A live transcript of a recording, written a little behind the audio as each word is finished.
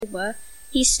were,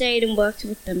 he stayed and worked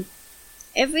with them.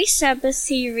 Every Sabbath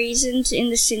he reasoned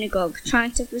in the synagogue,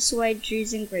 trying to persuade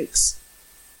Jews and Greeks.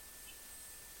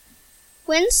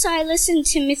 When Silas and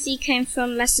Timothy came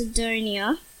from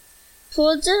Macedonia,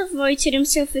 Paul devoted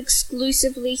himself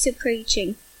exclusively to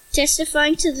preaching,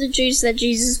 testifying to the Jews that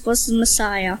Jesus was the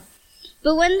Messiah.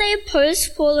 But when they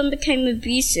opposed Paul and became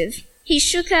abusive, he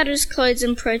shook out his clothes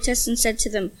in protest and said to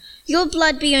them, "Your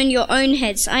blood be on your own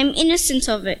heads. I am innocent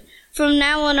of it. From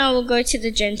now on I will go to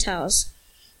the Gentiles."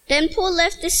 Then Paul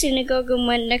left the synagogue and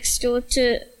went next door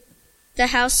to the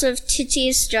house of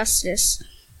Titius Justus,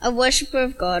 a worshipper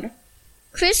of God.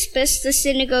 Crispus, the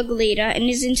synagogue leader, and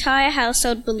his entire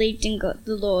household believed in God,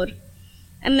 the Lord,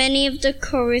 and many of the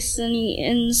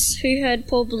Corinthians who heard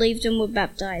Paul believed and were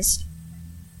baptized.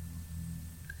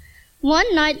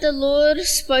 One night the Lord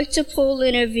spoke to Paul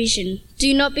in a vision.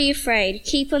 "Do not be afraid.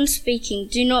 Keep on speaking.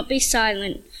 Do not be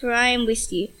silent, for I am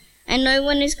with you, and no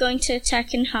one is going to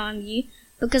attack and harm you,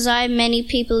 because I have many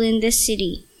people in this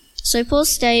city." So Paul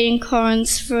stayed in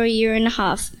Corinth for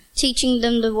 1.5 years, teaching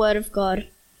them the word of God.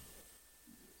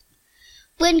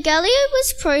 When Gallio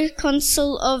was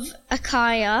proconsul of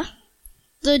Achaia,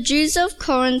 the Jews of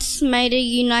Corinth made a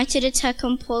united attack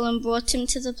on Paul and brought him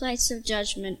to the place of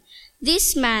judgment.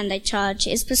 "This man," they charged,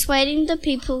 "is persuading the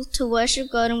people to worship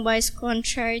God in ways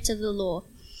contrary to the law."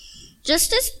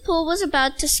 Just as Paul was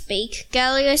about to speak,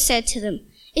 Gallio said to them,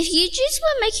 "If you Jews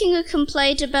were making a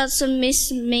complaint about some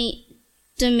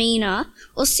misdemeanor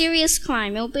or serious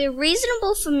crime, it would be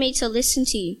reasonable for me to listen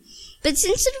to you. But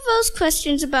since it involves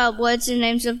questions about words and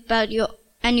names about your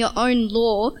own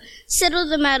law, settle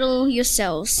the matter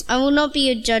yourselves. I will not be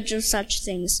a judge of such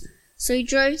things." So he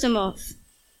drove them off.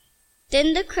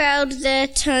 Then the crowd there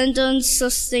turned on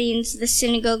Sosthenes, the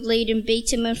synagogue leader, and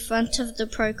beat him in front of the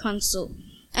proconsul.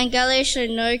 And Gallio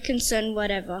showed no concern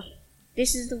whatever.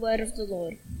 This is the word of the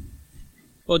Lord.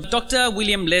 Well, Dr.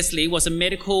 William Leslie was a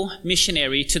medical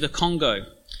missionary to the Congo.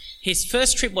 His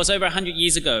first trip was over 100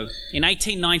 years ago, in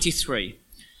 1893.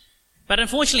 But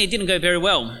unfortunately, it didn't go very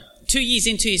well. 2 years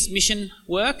into his mission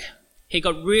work, he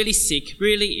got really sick,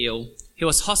 really ill. He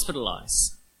was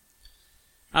hospitalized.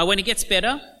 When he gets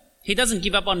better, he doesn't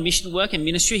give up on mission work and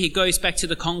ministry. He goes back to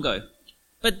the Congo.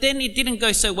 But then it didn't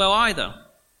go so well either.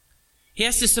 He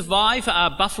has to survive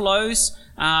buffaloes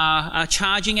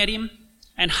charging at him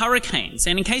and hurricanes.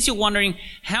 And in case you're wondering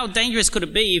how dangerous could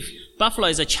it be if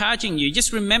buffaloes are charging you,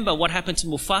 just remember what happened to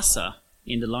Mufasa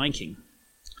in The Lion King.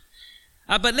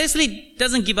 But Leslie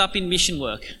doesn't give up in mission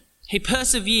work. He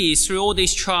perseveres through all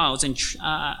these trials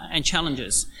and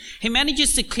challenges. He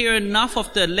manages to clear enough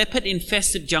of the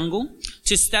leopard-infested jungle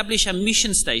to establish a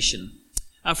mission station.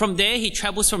 From there, he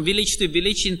travels from village to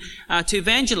village to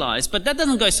evangelize, but that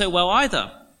doesn't go so well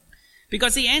either,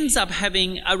 because he ends up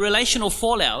having a relational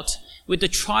fallout with the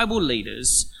tribal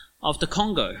leaders of the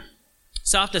Congo.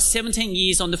 So after 17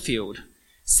 years on the field,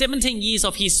 17 years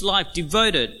of his life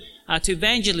devoted to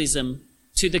evangelism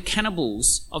to the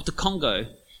cannibals of the Congo,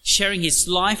 sharing his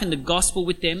life and the gospel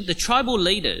with them, the tribal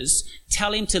leaders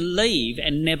tell him to leave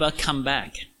and never come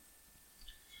back.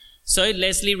 So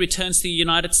Leslie returns to the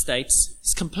United States.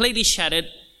 He's completely shattered,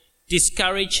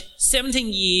 discouraged.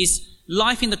 17 years,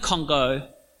 life in the Congo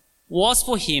was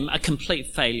for him a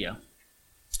complete failure.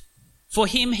 For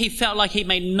him, he felt like he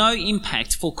made no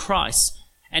impact for Christ.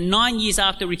 And 9 years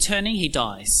after returning, he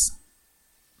dies.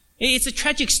 It's a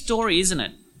tragic story, isn't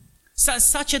it?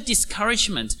 Such a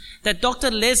discouragement that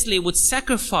Dr. Leslie would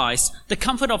sacrifice the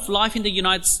comfort of life in the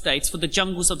United States for the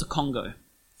jungles of the Congo.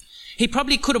 He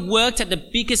probably could have worked at the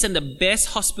biggest and the best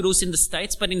hospitals in the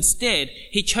States, but instead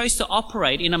he chose to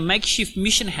operate in a makeshift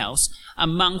mission house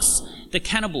amongst the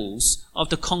cannibals of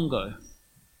the Congo.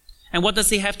 And what does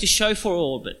he have to show for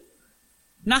all of it?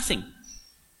 Nothing.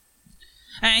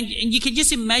 And you can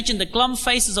just imagine the glum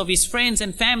faces of his friends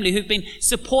and family who've been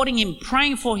supporting him,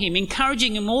 praying for him,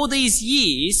 encouraging him all these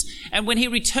years. And when he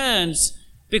returns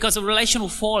because of relational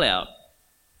fallout,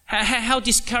 how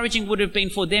discouraging would it have been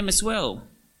for them as well?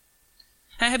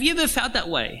 Have you ever felt that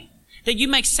way? That you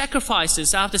make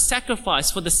sacrifices after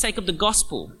sacrifice for the sake of the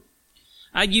gospel.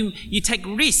 You take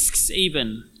risks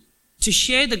even to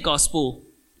share the gospel,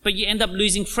 but you end up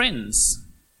losing friends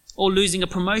or losing a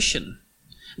promotion.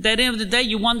 At the end of the day,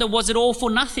 you wonder, was it all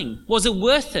for nothing? Was it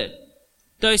worth it?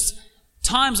 Those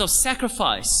times of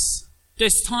sacrifice,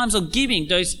 those times of giving,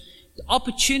 those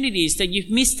opportunities that you've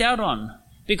missed out on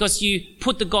because you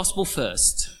put the gospel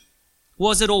first.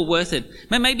 Was it all worth it?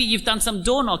 Maybe you've done some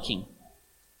door knocking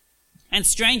and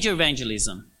stranger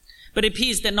evangelism, but it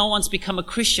appears that no one's become a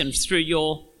Christian through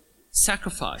your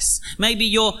sacrifice. Maybe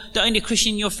you're the only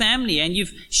Christian in your family and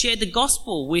you've shared the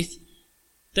gospel with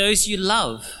those you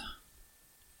love,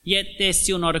 yet they're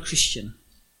still not a Christian.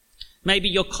 Maybe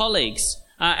your colleagues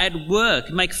at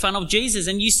work make fun of Jesus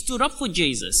and you stood up for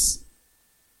Jesus.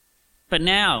 But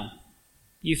now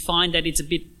you find that it's a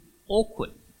bit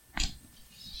awkward.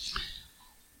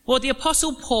 Well, the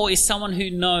Apostle Paul is someone who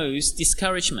knows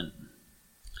discouragement.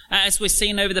 As we've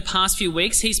seen over the past few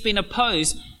weeks, he's been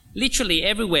opposed literally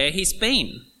everywhere he's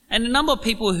been. And the number of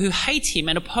people who hate him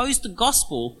and oppose the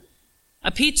gospel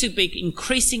appear to be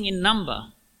increasing in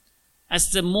number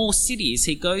as the more cities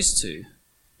he goes to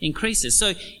increases.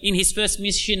 So in his first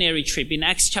missionary trip in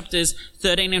Acts chapters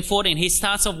 13 and 14, he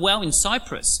starts off well in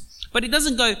Cyprus. But it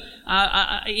doesn't go,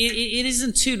 it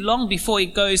isn't too long before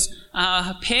it goes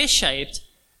pear-shaped,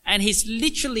 and he's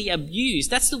literally abused.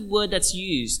 That's the word that's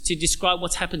used to describe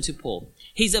what's happened to Paul.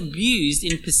 He's abused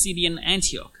in Pisidian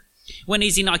Antioch. When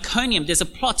he's in Iconium, there's a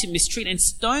plot to mistreat and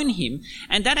stone him,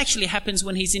 and that actually happens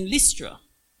when he's in Lystra.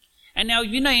 And now, if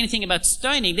you know anything about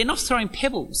stoning, they're not throwing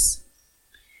pebbles.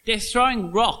 They're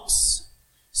throwing rocks,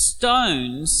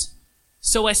 stones,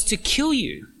 so as to kill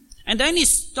you. And they only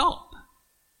stop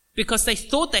because they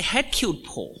thought they had killed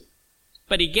Paul.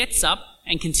 But he gets up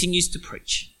and continues to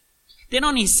preach. Then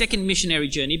on his second missionary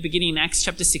journey, beginning in Acts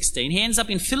chapter 16, he ends up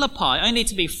in Philippi, only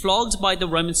to be flogged by the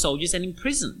Roman soldiers and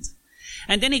imprisoned.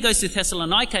 And then he goes to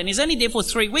Thessalonica, and he's only there for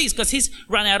 3 weeks because he's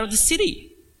run out of the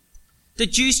city. The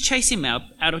Jews chase him out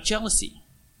of jealousy.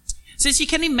 So as you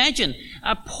can imagine,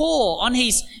 Paul on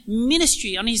his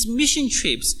ministry, on his mission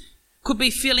trips, could be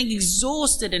feeling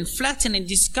exhausted and flattened and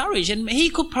discouraged. And he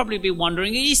could probably be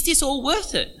wondering, is this all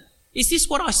worth it? Is this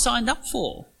what I signed up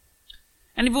for?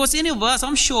 And if it was any of us,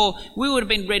 I'm sure we would have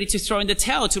been ready to throw in the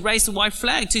towel, to raise the white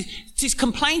flag, to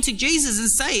complain to Jesus and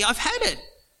say, I've had it.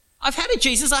 I've had it,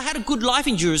 Jesus. I had a good life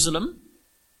in Jerusalem.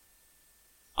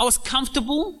 I was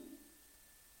comfortable.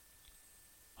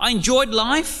 I enjoyed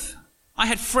life. I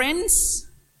had friends.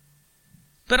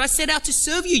 But I set out to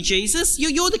serve you, Jesus.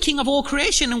 You're the King of all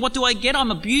creation. And what do I get?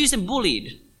 I'm abused and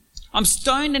bullied. I'm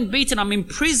stoned and beaten. I'm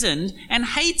imprisoned and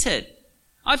hated.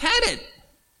 I've had it.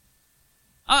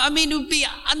 I mean, it would be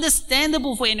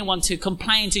understandable for anyone to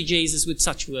complain to Jesus with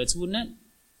such words, wouldn't it?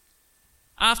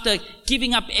 After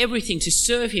giving up everything to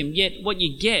serve him, yet what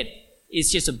you get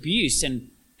is just abuse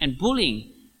and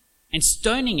bullying and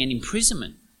stoning and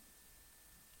imprisonment.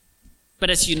 But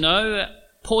as you know,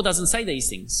 Paul doesn't say these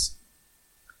things.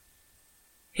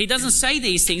 He doesn't say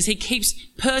these things. He keeps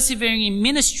persevering in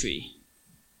ministry,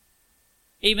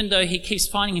 even though he keeps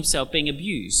finding himself being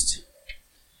abused.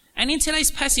 And in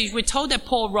today's passage, we're told that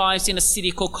Paul arrives in a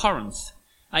city called Corinth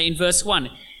in verse 1.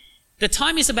 The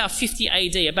time is about 50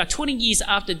 AD, about 20 years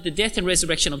after the death and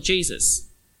resurrection of Jesus.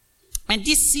 And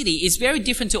this city is very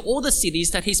different to all the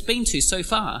cities that he's been to so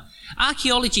far.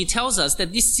 Archaeology tells us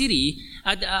that this city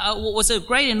was a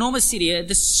great, enormous city.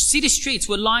 The city streets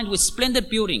were lined with splendid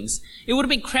buildings. It would have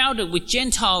been crowded with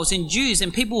Gentiles and Jews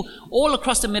and people all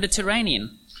across the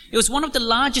Mediterranean. It was one of the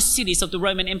largest cities of the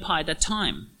Roman Empire at that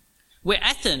time, where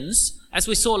Athens, as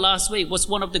we saw last week, was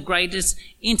one of the greatest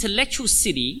intellectual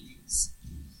cities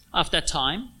of that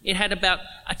time. It had about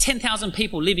 10,000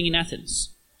 people living in Athens.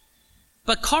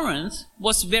 But Corinth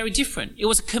was very different. It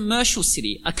was a commercial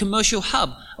city, a commercial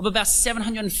hub of about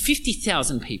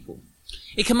 750,000 people.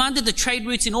 It commanded the trade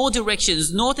routes in all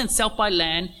directions, north and south by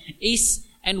land, east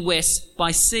and west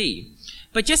by sea.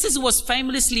 But just as it was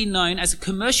famously known as a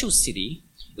commercial city,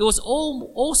 it was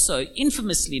also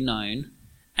infamously known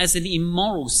as an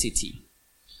immoral city.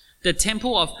 The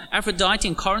temple of Aphrodite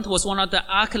in Corinth was one of the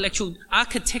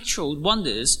architectural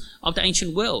wonders of the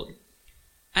ancient world.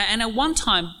 And at one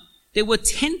time, there were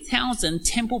 10,000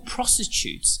 temple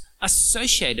prostitutes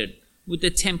associated with the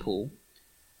temple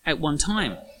at one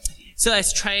time. So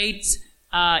as trades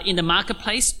in the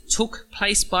marketplace took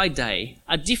place by day,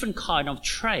 a different kind of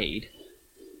trade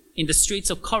in the streets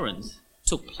of Corinth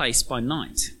took place by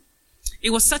night.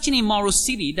 It was such an immoral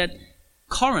city that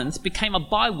Corinth became a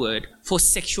byword for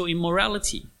sexual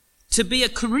immorality. To be a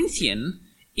Corinthian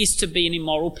is to be an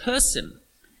immoral person.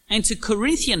 And to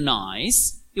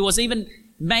Corinthianize, it was even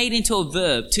made into a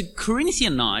verb. To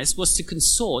Corinthianize was to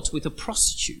consort with a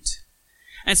prostitute.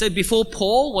 And so before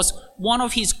Paul was one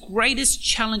of his greatest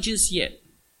challenges yet.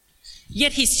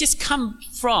 Yet he's just come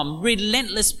from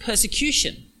relentless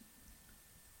persecution,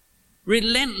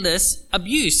 relentless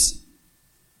abuse.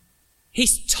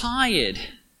 He's tired.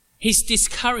 He's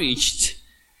discouraged.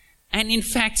 And in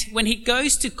fact, when he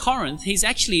goes to Corinth, he's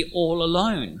actually all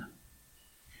alone.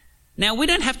 Now, we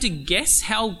don't have to guess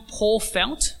how Paul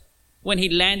felt when he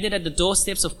landed at the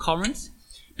doorsteps of Corinth,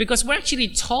 because we're actually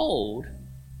told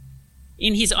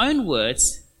in his own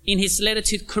words in his letter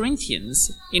to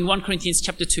Corinthians in 1 Corinthians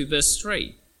chapter 2 verse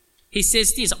 3. he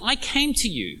says this, I came to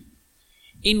you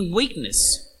in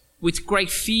weakness with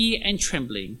great fear and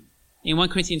trembling. In 1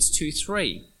 Corinthians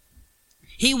 2:3.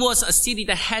 He was a city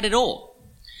that had it all,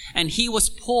 and he was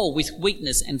poor with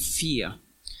weakness and fear.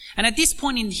 And at this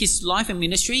point in his life and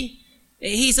ministry,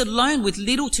 he's alone with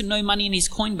little to no money in his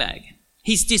coin bag.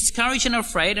 He's discouraged and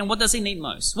afraid, and what does he need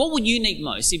most? What would you need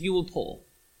most if you were Paul?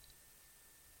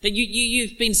 That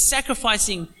you've been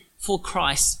sacrificing for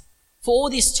Christ for all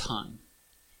this time.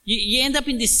 You end up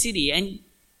in this city and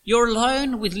you're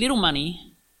alone with little money,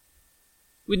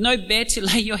 with no bed to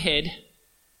lay your head,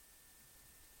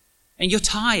 and you're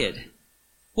tired.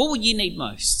 What would you need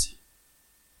most?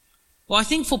 Well, I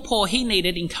think for Paul, he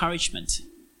needed encouragement.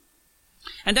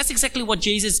 And that's exactly what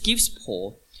Jesus gives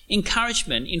Paul,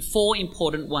 encouragement in 4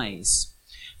 important ways.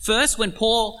 First, when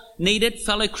Paul needed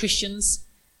fellow Christians,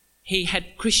 he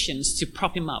had Christians to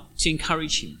prop him up, to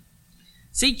encourage him.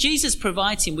 See, Jesus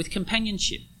provides him with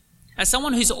companionship. As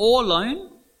someone who's all alone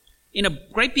in a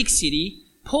great big city,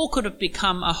 Paul could have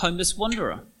become a homeless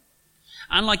wanderer.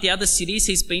 Unlike the other cities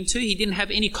he's been to, he didn't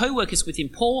have any co-workers with him.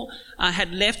 Paul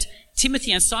had left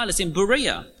Timothy and Silas in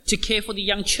Berea to care for the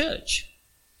young church.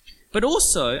 But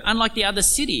also, unlike the other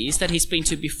cities that he's been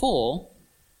to before,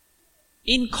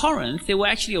 in Corinth there were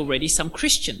actually already some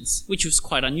Christians, which was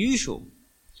quite unusual.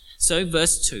 So,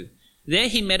 verse 2. There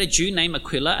he met a Jew named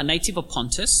Aquila, a native of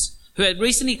Pontus, who had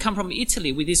recently come from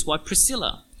Italy with his wife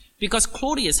Priscilla, because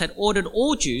Claudius had ordered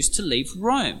all Jews to leave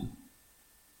Rome.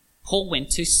 Paul went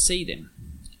to see them.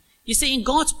 You see, in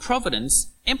God's providence,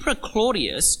 Emperor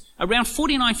Claudius, around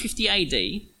 4950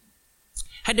 AD,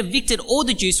 had evicted all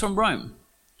the Jews from Rome.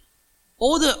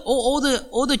 All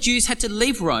the Jews had to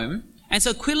leave Rome, and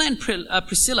so Aquila and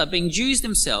Priscilla, being Jews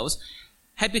themselves,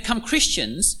 had become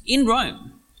Christians in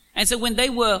Rome. And so when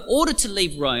they were ordered to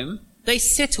leave Rome, they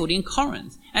settled in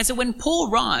Corinth. And so when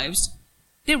Paul arrives,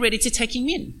 they're ready to take him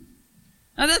in.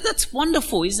 Now that's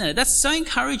wonderful, isn't it? That's so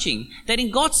encouraging that in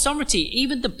God's sovereignty,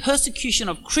 even the persecution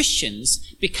of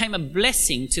Christians became a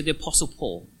blessing to the Apostle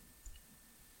Paul.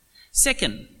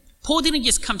 Second, Paul didn't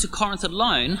just come to Corinth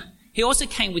alone, he also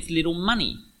came with little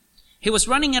money. He was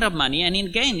running out of money, and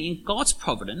again, in God's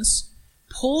providence,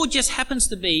 Paul just happens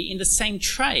to be in the same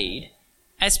trade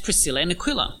as Priscilla and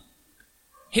Aquila.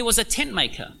 He was a tent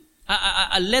maker,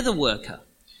 a leather worker,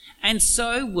 and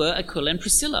so were Aquila and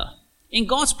Priscilla. In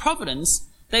God's providence,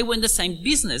 they were in the same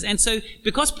business. And so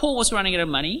because Paul was running out of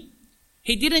money,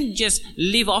 he didn't just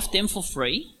live off them for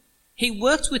free. He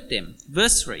worked with them.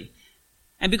 Verse 3.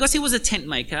 And because he was a tent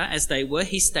maker, as they were,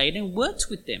 he stayed and worked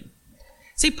with them.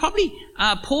 See, probably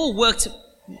Paul worked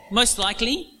most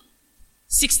likely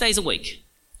 6 days a week.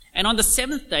 And on the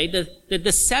 7th day,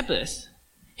 the Sabbath,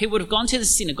 he would have gone to the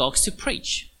synagogues to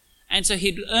preach. And so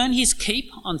he'd earn his keep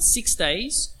on 6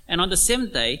 days, and on the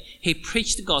 7th day, he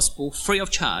preached the gospel free of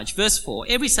charge. Verse 4,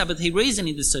 every Sabbath he reasoned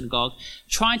in the synagogue,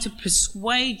 trying to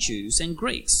persuade Jews and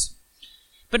Greeks.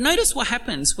 But notice what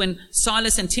happens when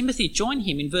Silas and Timothy join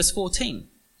him in verse 14.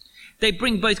 They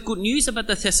bring both good news about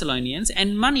the Thessalonians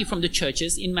and money from the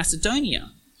churches in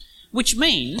Macedonia, which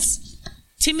means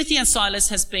Timothy and Silas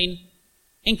has been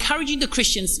encouraging the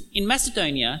Christians in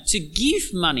Macedonia to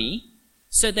give money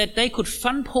so that they could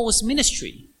fund Paul's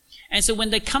ministry. And so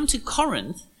when they come to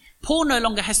Corinth, Paul no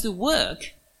longer has to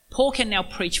work. Paul can now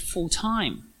preach full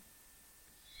time.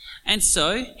 And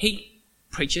so he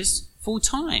preaches full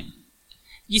time.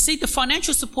 You see, the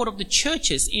financial support of the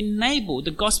churches enabled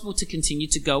the gospel to continue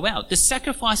to go out. The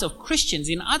sacrifice of Christians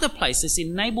in other places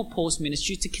enabled Paul's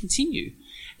ministry to continue.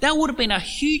 That would have been a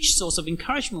huge source of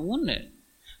encouragement, wouldn't it?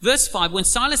 Verse 5, when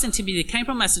Silas and Timothy came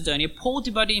from Macedonia, Paul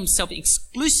devoted himself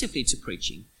exclusively to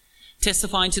preaching,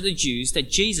 testifying to the Jews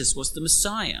that Jesus was the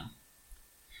Messiah.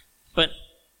 But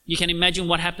you can imagine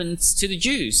what happens to the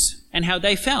Jews and how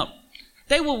they felt.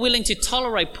 They were willing to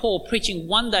tolerate Paul preaching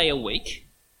 1 day a week,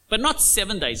 but not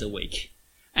 7 days a week.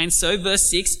 And so, verse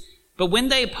 6, but when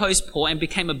they opposed Paul and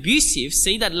became abusive,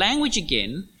 see that language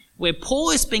again, where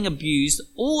Paul is being abused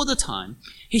all the time,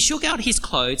 he shook out his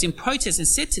clothes in protest and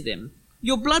said to them,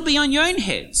 your blood be on your own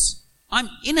heads. I'm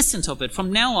innocent of it.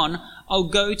 From now on, I'll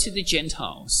go to the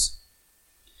Gentiles.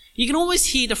 You can always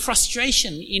hear the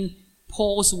frustration in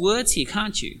Paul's words here,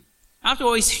 can't you? After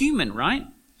all, he's human, right?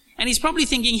 And he's probably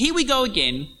thinking, here we go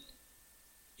again,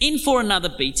 in for another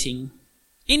beating,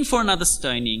 in for another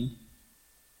stoning.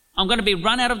 I'm going to be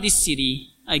run out of this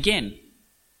city again.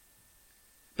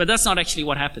 But that's not actually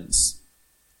what happens,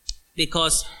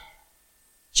 because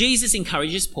Jesus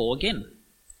encourages Paul again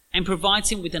and provides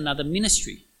him with another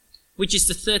ministry, which is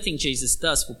the third thing Jesus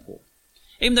does for Paul.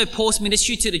 Even though Paul's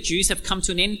ministry to the Jews have come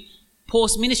to an end,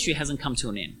 Paul's ministry hasn't come to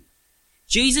an end.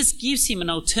 Jesus gives him an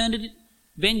alternative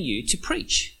venue to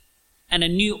preach and a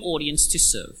new audience to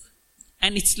serve.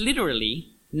 And it's literally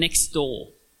next door.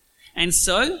 And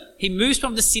so he moves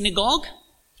from the synagogue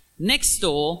next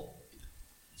door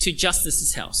to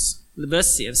Justus's house.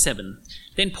 Verse 7.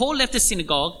 Then Paul left the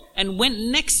synagogue and went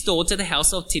next door to the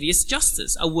house of Titius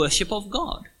Justus, a worshipper of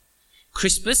God.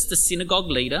 Crispus, the synagogue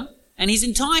leader, and his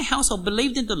entire household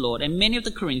believed in the Lord, and many of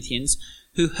the Corinthians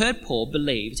who heard Paul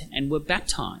believed and were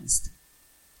baptized.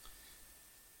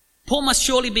 Paul must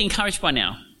surely be encouraged by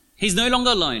now. He's no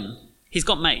longer alone. He's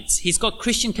got mates. He's got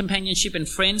Christian companionship and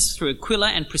friends through Aquila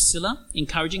and Priscilla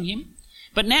encouraging him.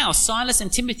 But now Silas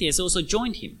and Timothy has also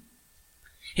joined him.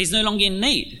 He's no longer in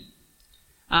need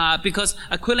because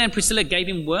Aquila and Priscilla gave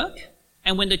him work.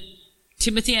 And when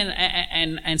Timothy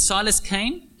and Silas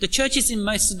came, the churches in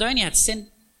Macedonia had sent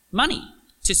money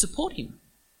to support him.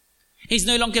 He's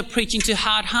no longer preaching to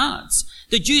hard hearts.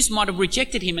 The Jews might have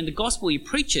rejected him and the gospel he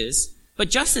preaches, but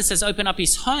Justus has opened up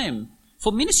his home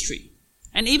for ministry.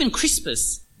 And even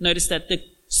Crispus noticed that the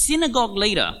synagogue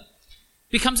leader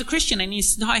becomes a Christian in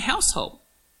his entire household.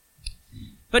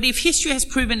 But if history has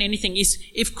proven anything, is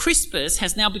if Crispus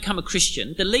has now become a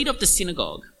Christian, the leader of the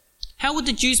synagogue, how would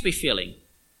the Jews be feeling?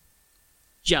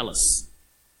 Jealous.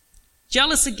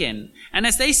 Jealous again. And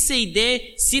as they see their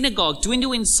synagogue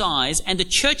dwindle in size and the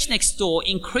church next door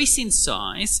increase in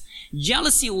size,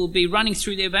 jealousy will be running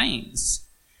through their veins.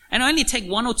 And only take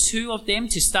one or two of them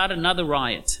to start another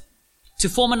riot, to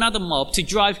form another mob, to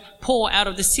drive Paul out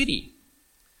of the city.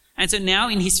 And so now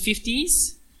in his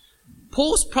 50s,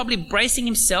 Paul's probably bracing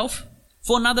himself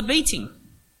for another beating,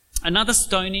 another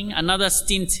stoning, another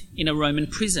stint in a Roman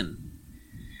prison.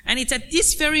 And it's at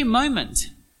this very moment,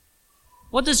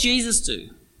 what does Jesus do?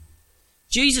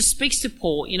 Jesus speaks to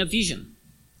Paul in a vision.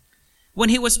 When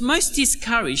he was most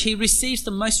discouraged, he receives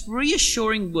the most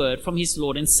reassuring word from his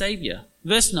Lord and Saviour.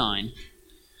 Verse 9.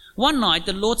 One night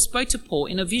the Lord spoke to Paul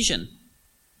in a vision.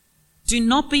 Do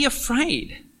not be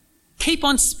afraid. Keep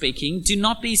on speaking. Do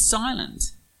not be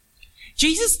silent.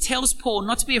 Jesus tells Paul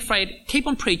not to be afraid, keep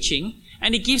on preaching,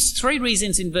 and he gives 3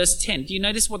 reasons in verse 10. Do you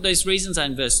notice what those reasons are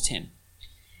in verse 10?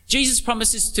 Jesus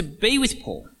promises to be with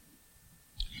Paul,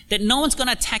 that no one's going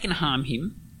to attack and harm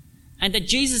him, and that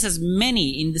Jesus has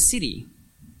many in the city.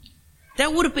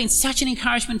 That would have been such an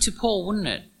encouragement to Paul, wouldn't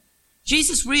it?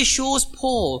 Jesus reassures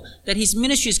Paul that his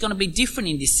ministry is going to be different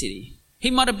in this city.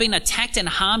 He might have been attacked and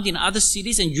harmed in other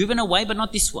cities and driven away, but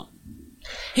not this one.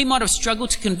 He might have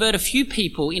struggled to convert a few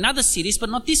people in other cities, but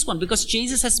not this one, because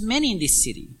Jesus has many in this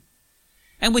city.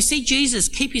 And we see Jesus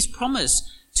keep his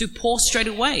promise to Paul straight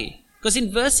away, because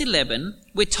in verse 11,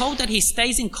 we're told that he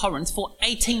stays in Corinth for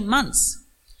 18 months,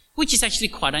 which is actually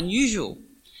quite unusual.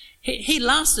 He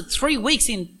lasted 3 weeks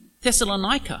in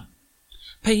Thessalonica,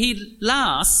 but he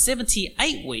lasts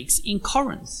 78 weeks in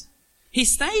Corinth. He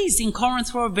stays in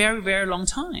Corinth for a very, very long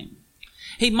time.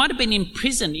 He might have been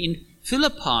imprisoned in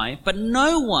Philippi, but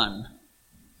no one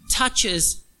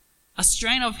touches a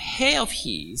strand of hair of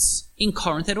his in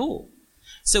Corinth at all.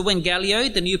 So when Gallio,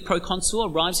 the new proconsul,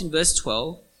 arrives in verse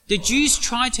 12, the Jews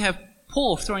try to have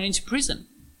Paul thrown into prison.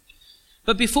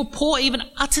 But before Paul even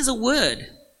utters a word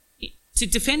to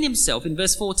defend himself in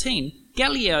verse 14,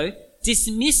 Gallio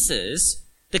dismisses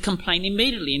the complaint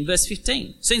immediately in verse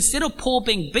 15. So instead of Paul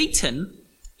being beaten,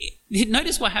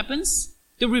 notice what happens?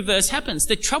 The reverse happens.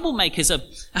 The troublemakers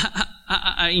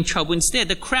are in trouble instead.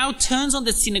 The crowd turns on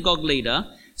the synagogue leader,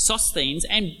 Sosthenes,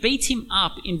 and beat him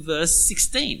up in verse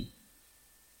 16.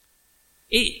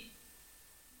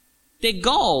 Their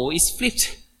goal is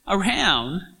flipped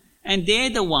around, and they're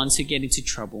the ones who get into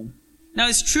trouble. Now,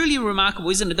 it's truly remarkable,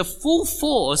 isn't it? The full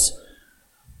force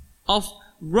of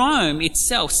Rome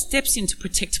itself steps in to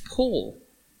protect Paul.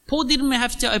 Paul didn't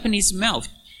have to open his mouth,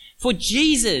 for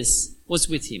Jesus was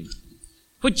with him.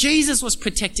 For Jesus was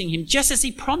protecting him just as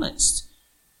he promised.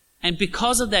 And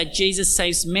because of that, Jesus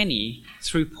saves many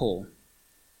through Paul.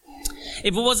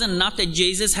 If it wasn't enough that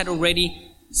Jesus had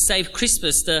already saved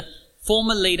Crispus, the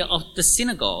former leader of the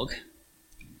synagogue,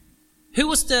 who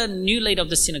was the new leader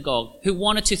of the synagogue who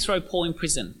wanted to throw Paul in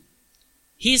prison?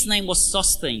 His name was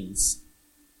Sosthenes.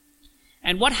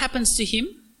 And what happens to him?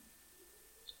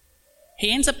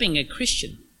 He ends up being a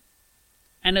Christian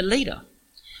and a leader.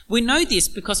 We know this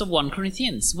because of 1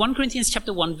 Corinthians. 1 Corinthians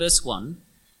chapter 1 verse 1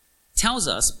 tells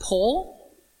us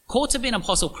Paul, called to be an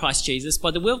apostle of Christ Jesus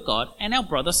by the will of God, and our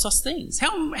brother Sosthenes.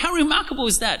 How remarkable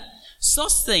is that?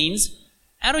 Sosthenes,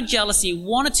 out of jealousy,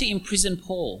 wanted to imprison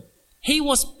Paul. He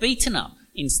was beaten up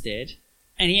instead,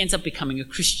 and he ends up becoming a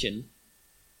Christian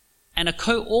and a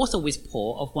co-author with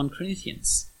Paul of 1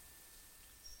 Corinthians.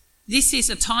 This is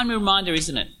a timely reminder,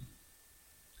 isn't it?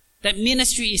 That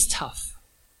ministry is tough.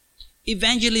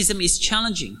 Evangelism is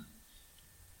challenging.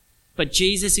 But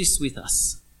Jesus is with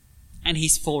us, and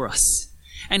he's for us.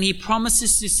 And he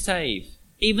promises to save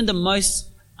even the most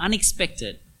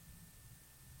unexpected,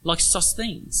 like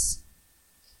Sosthenes.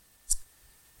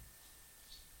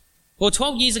 Well,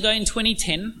 12 years ago in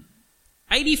 2010,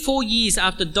 84 years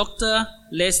after Dr.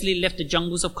 Leslie left the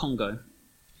jungles of Congo,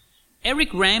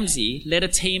 Eric Ramsey led a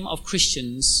team of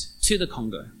Christians to the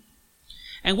Congo.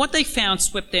 And what they found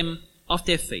swept them off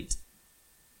their feet.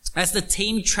 As the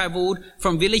team travelled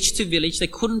from village to village, they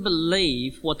couldn't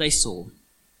believe what they saw.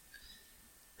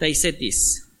 They said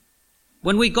this: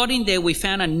 when we got in there, we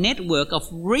found a network of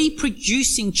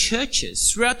reproducing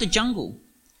churches throughout the jungle.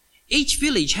 Each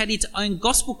village had its own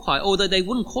gospel choir, although they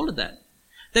wouldn't call it that.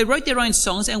 They wrote their own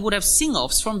songs and would have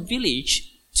sing-offs from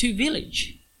village to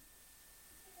village.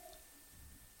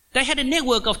 They had a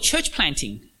network of church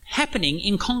planting happening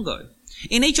in Congo.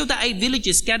 In each of the 8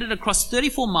 villages scattered across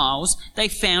 34 miles, they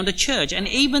found a church. And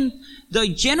even though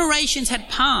generations had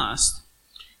passed,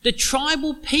 the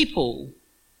tribal people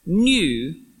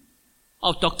knew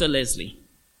of Dr. Leslie.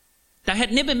 They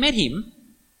had never met him,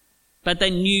 but they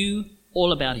knew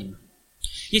all about him.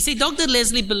 You see, Dr.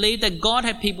 Leslie believed that God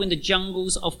had people in the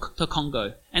jungles of the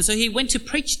Congo. And so he went to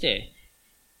preach there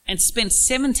and spent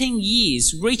 17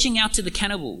 years reaching out to the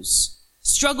cannibals.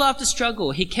 Struggle after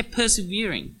struggle, he kept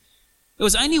persevering. It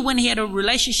was only when he had a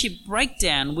relationship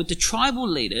breakdown with the tribal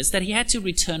leaders that he had to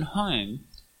return home,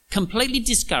 completely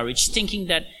discouraged, thinking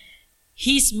that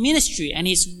his ministry and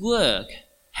his work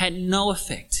had no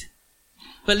effect.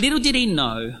 But little did he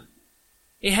know,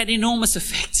 it had enormous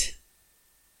effect.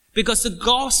 Because the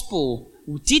gospel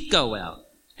did go out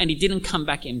and he didn't come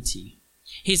back empty.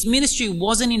 His ministry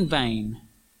wasn't in vain.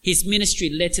 His ministry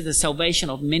led to the salvation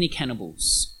of many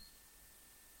cannibals.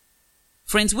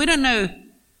 Friends, we don't know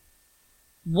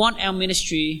what our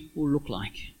ministry will look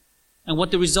like and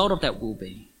what the result of that will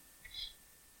be.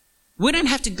 We don't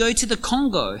have to go to the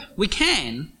Congo. We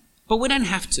can, but we don't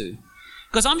have to.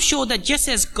 Because I'm sure that just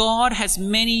as God has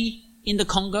many in the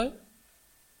Congo,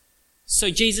 so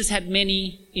Jesus had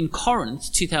many in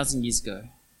Corinth 2,000 years ago.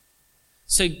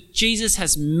 So Jesus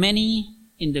has many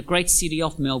in the great city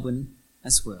of Melbourne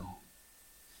as well.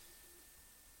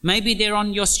 Maybe they're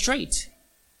on your street.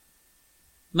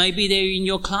 Maybe they're in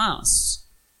your class.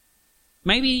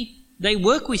 Maybe they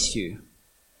work with you.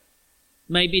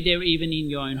 Maybe they're even in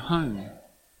your own home.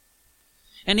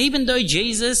 And even though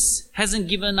Jesus hasn't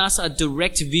given us a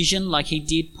direct vision like he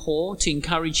did Paul to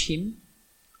encourage him,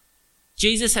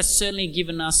 Jesus has certainly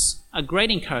given us a great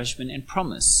encouragement and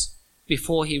promise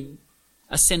before he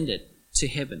ascended to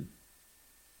heaven.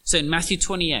 So in Matthew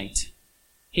 28,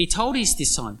 he told his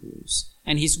disciples,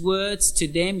 and his words to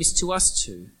them is to us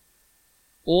too: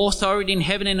 all authority in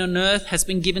heaven and on earth has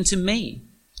been given to me.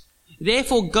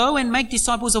 Therefore go and make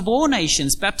disciples of all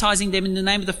nations, baptizing them in the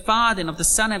name of the Father and of the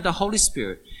Son and of the Holy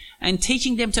Spirit, and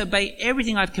teaching them to obey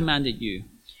everything I've commanded you.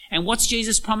 And what's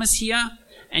Jesus' promise here?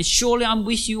 And surely I'm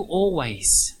with you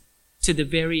always, to the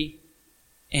very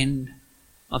end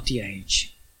of the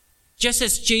age. Just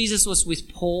as Jesus was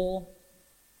with Paul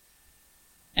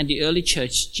and the early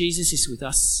church, Jesus is with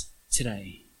us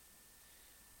today.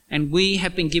 And we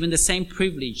have been given the same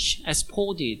privilege as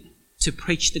Paul did to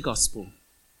preach the gospel.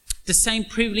 The same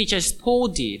privilege as Paul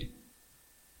did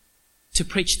to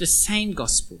preach the same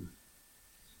gospel.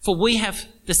 For we have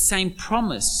the same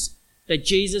promise that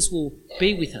Jesus will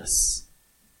be with us.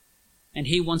 And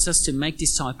he wants us to make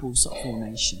disciples of all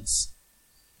nations.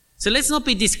 So let's not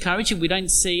be discouraged if we don't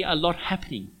see a lot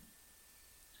happening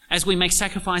as we make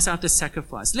sacrifice after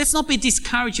sacrifice. Let's not be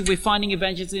discouraged if we're finding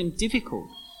evangelism difficult.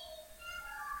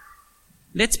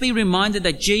 Let's be reminded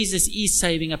that Jesus is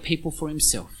saving a people for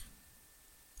himself.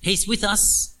 He's with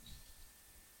us,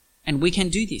 and we can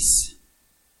do this.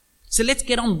 So let's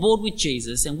get on board with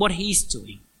Jesus and what he's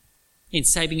doing in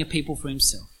saving a people for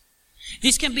himself.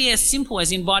 This can be as simple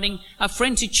as inviting a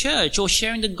friend to church or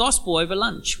sharing the gospel over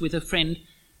lunch with a friend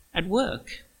at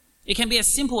work. It can be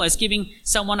as simple as giving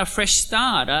someone a fresh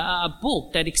start, a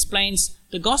book that explains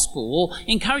the gospel, or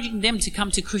encouraging them to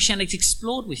come to Christianity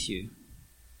Explored with you.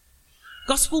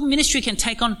 Gospel ministry can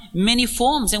take on many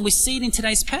forms, and we see it in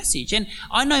today's passage. And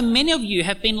I know many of you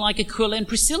have been like Aquila and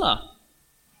Priscilla,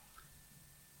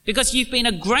 because you've been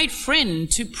a great friend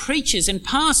to preachers and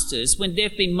pastors when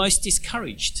they've been most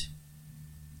discouraged.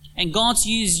 And God's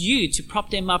used you to prop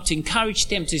them up, to encourage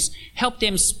them, to help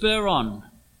them spur on.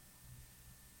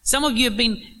 Some of you have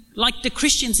been like the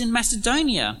Christians in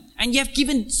Macedonia, and you have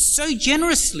given so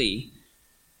generously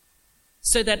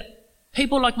so that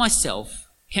people like myself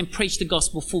can preach the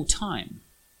gospel full time.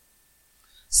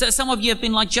 So some of you have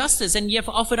been like Justus, and you have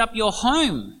offered up your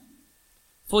home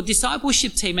for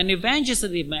discipleship team and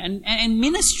evangelism and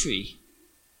ministry.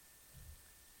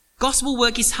 Gospel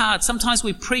work is hard. Sometimes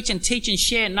we preach and teach and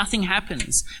share and nothing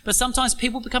happens. But sometimes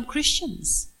people become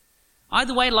Christians.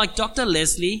 Either way, like Dr.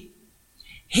 Leslie,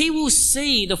 he will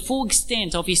see the full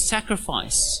extent of his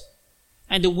sacrifice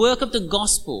and the work of the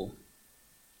gospel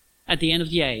at the end of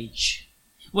the age.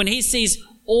 When he sees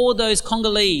all those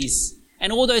Congolese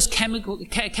and all those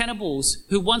cannibals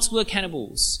who once were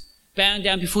cannibals bowing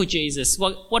down before Jesus,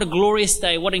 what a glorious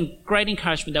day, what a great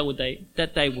encouragement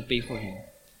that day would be for him.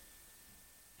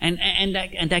 And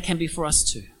that can be for us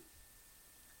too.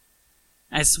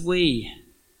 As we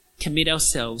commit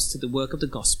ourselves to the work of the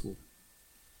gospel,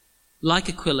 like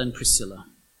Aquila and Priscilla,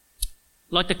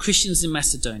 like the Christians in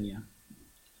Macedonia,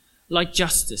 like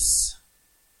Justus,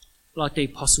 like the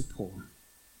Apostle Paul.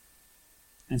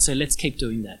 And so let's keep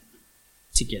doing that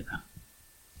together.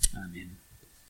 Amen.